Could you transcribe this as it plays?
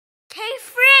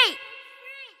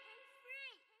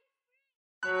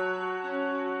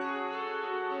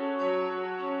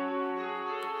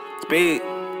Big.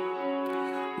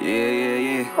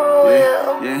 Yeah. For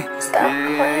real. Yeah. Stop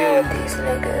playing with these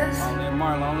niggas. Long live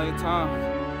Martin, long live Tom.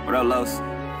 What up, Los?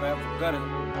 Forever gutter.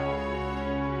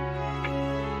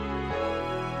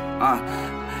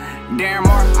 Darren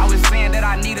Moore, I was saying that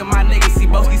I needed my niggas. See,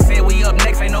 Boski said we up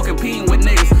next, ain't no competing with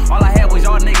niggas. All I had was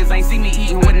y'all niggas, ain't see me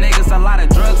eating with niggas. A lot of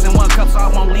drugs in one cup, so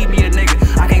I won't leave me a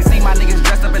nigga. I can't see my niggas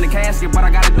dressed up in the casket, but I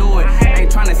gotta do it.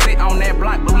 Ain't tryna sit on that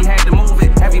block, but we had to move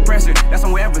it. Heavy pressure, that's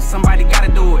on wherever, somebody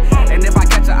gotta do it. And if I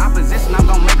catch an opposition, I'm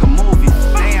gonna make a movie.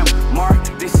 Damn, Mark,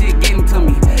 this shit getting to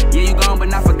me. Yeah, you gone, but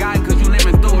not forgotten, cause you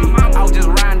living through me. I was just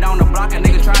riding down the block, a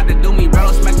nigga tried to do me.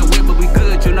 Bro, smack the whip, but we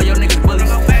good, you know your niggas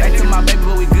bullies. Back to my baby,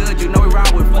 but we good, you know we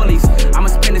ride with fullies. I'ma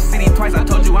spin the city twice, I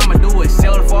told you I'ma do it.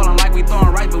 Shelter falling like we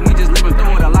throwing right, but we just living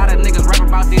through it. A lot of niggas rap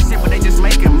about this shit, but they just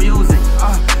making music.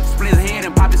 Split his head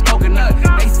and pop his coconut.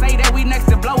 They say that we next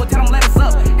to blow it, tell them let us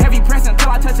up. Heavy press until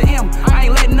I touch an M, I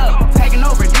ain't letting up. Taking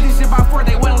over, did this shit by 4,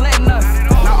 they wasn't letting us.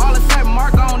 Now all of a sudden,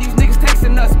 Mark on, these niggas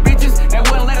texting us. Bitches that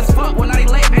wouldn't let us fuck, well now they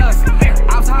letting us.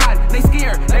 Ops hide, they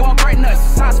scared, they won't threaten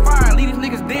us. Shots fired, leave these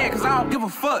niggas dead, cause I don't give a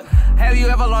fuck. Have you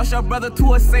ever lost your brother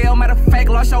to a cell? Matter of fact,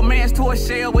 lost your mans to a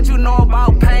shell. What you know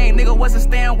about pain? Nigga wasn't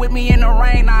staying with me in the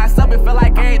rain. Now it's up, it feel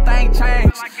like everything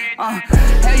changed.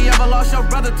 Have you ever lost your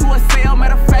brother to a cell?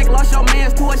 Matter of fact, lost your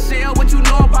mans to a shell. What you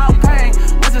know about pain?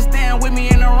 Wasn't staying with me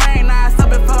in the rain. Now it's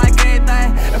up, it feel like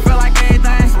everything. It feel like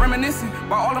everything's reminiscing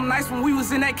about all them nights when we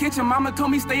was in that kitchen. Mama told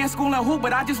me stay in school and hoop,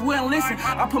 but I just wouldn't listen.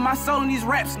 I put my soul in these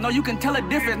raps. No, you can tell a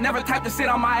difference. Never type to sit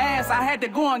on my ass. I had to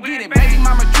go and get it. Baby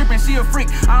mama tripping, she a freak.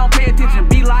 I don't pay attention.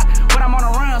 Be like, but I'm on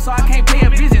a run, so I can't pay a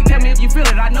visit. Tell me if you feel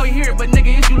it. I know you hear it, but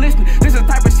nigga, is you listening? This is the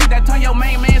type of shit that turn your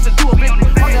main man into a victim.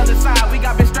 On the other side, we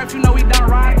got bitch straps. You know we done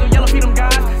ride. Still yellow feet them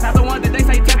guys. Not the ones that they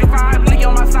say testify. Blicky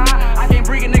on my side. I can't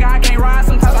bring it, nigga. I can't ride.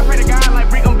 Sometimes I pray to God like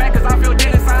bring them back, cause I feel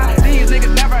dead inside. These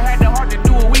niggas never had the heart to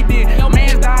do what we did. Your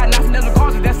man's died, not from other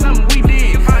causes. That's something we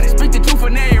did. Speak the truth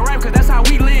and there you right, cause that's how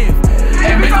we live.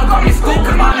 And bitch, don't call me Skoot,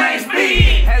 cause my name's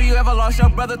Big. Have you ever lost your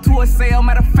brother to a cell?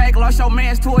 Matter of fact, lost your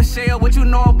mans to a shell. What you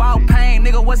know about pain?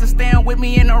 Nigga wasn't staying with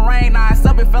me in the rain. Now it's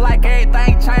up, it feel like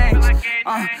everything changed.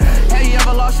 Have you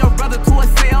ever lost your brother to a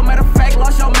cell? Matter of fact,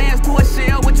 lost your mans to a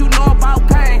shell. What you know about